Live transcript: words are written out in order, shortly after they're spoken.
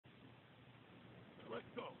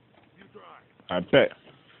I bet.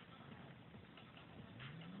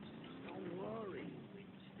 Don't worry,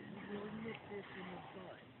 Winston. We'll nip this in the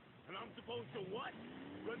bud. And I'm supposed to what?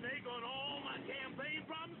 Renege on all my campaign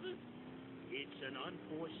promises? It's an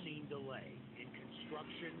unforeseen delay. In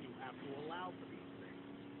construction, you have to allow for these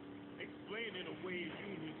things. Explaining away a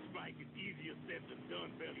union strike is easier said than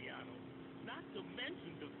done, Beliano. Not to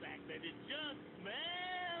mention the fact that it just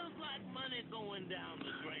smells like money going down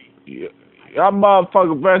the drain. Yeah, y'all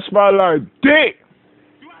motherfucker better smell like dick.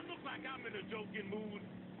 Do I look like I'm in a joking mood?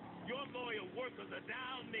 Your loyal workers are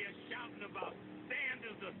down there shouting about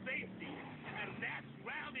standards of safety, and that's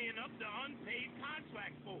rallying up the unpaid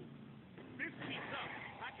contract folks. This keeps up,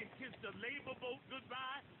 I can kiss the labor vote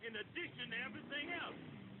goodbye in addition to everything else.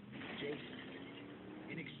 Jason,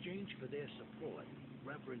 in exchange for their support,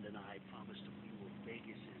 Reverend and I promised a few of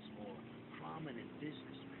Vegas's more prominent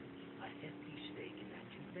businessmen a hefty stake in that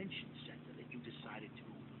convention center that you decided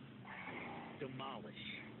to demolish.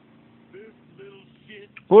 This little shit.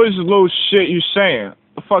 What is the little shit you saying?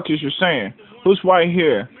 The fuck is you saying? Who's right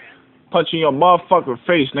here? Punching your motherfucking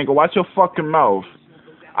face, nigga. Watch your fucking mouth.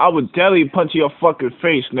 I would definitely punch your fucking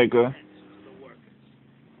face, nigga.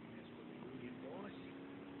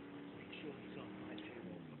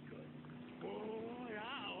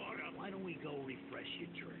 Why don't we go refresh your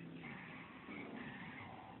drink?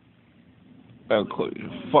 That'll close your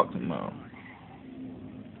fucking mouth.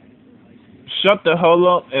 Shut the hell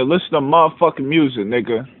up and listen to motherfucking music,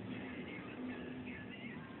 nigga.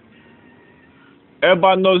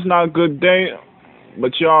 Everybody knows it's not a good day,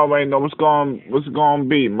 but y'all already know what's going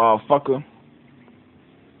be, motherfucker.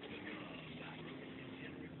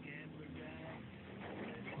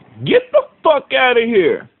 Get the fuck out of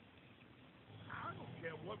here. I don't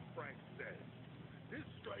care what Frank says. This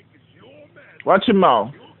strike is your man. Watch your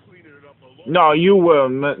mouth. You're cleaning it up alone. No, you will,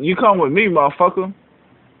 man. You come with me, motherfucker.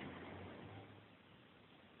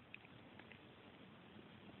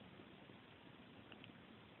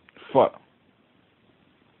 Fuck.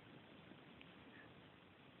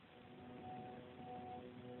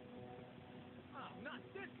 Not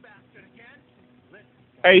this bastard again.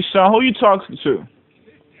 Hey, son, who you talking to?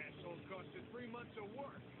 This asshole costed 3 months of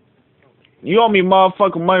work. You owe me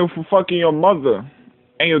motherfucking money for fucking your mother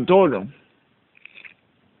and your daughter.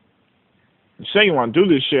 You say you want to do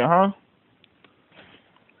this shit, huh?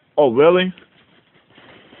 Oh, really?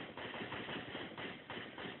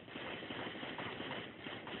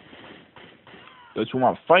 Don't you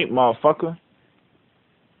want to fight, motherfucker?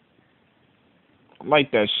 I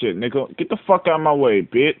like that shit, nigga. Get the fuck out of my way,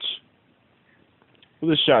 bitch.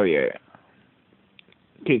 Where's the shotty at?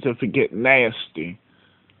 In case I forget nasty.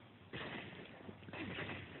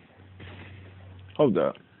 Hold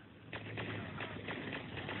up.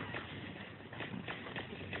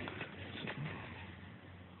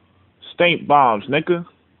 Stink bombs, nigga.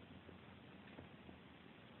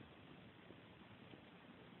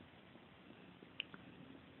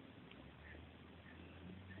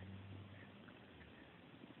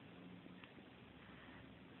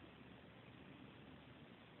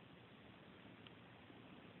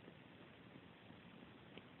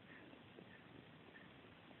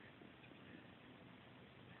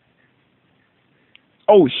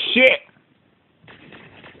 Oh shit!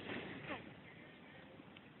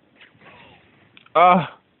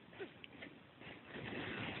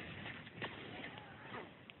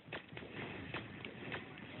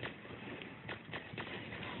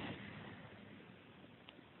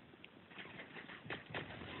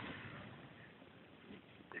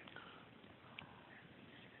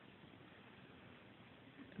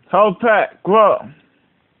 Hold Pat, grow.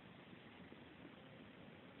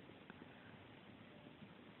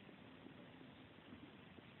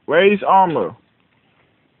 Raise armor.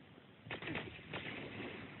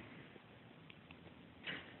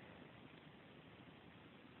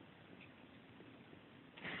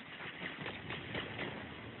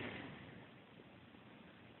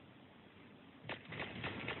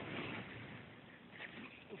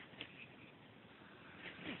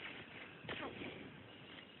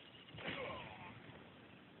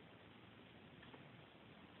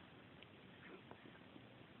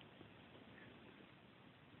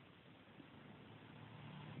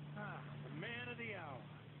 The man of the hour.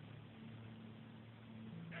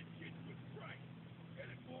 That shit was right. Get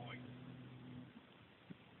it, boy.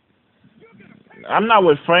 You're gonna pay. I'm not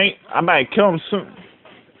with Frank. I might kill him soon.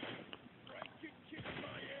 Frank can kick my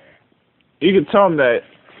ass. You can tell him that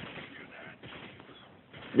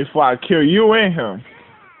before I kill you and him.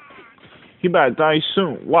 He better die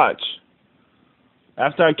soon. Watch.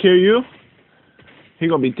 After I kill you, he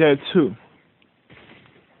gonna be dead too.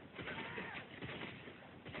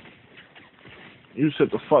 You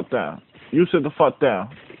sit the fuck down. You sit the fuck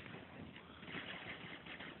down.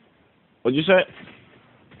 What'd you say?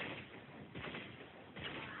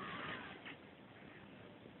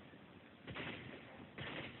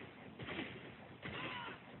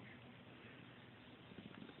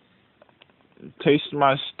 Taste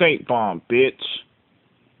my steak bomb, bitch.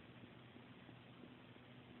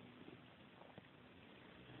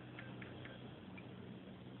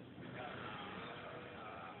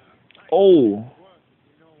 Oh.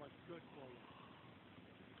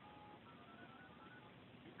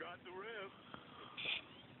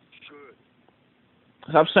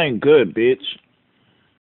 Stop saying good, bitch.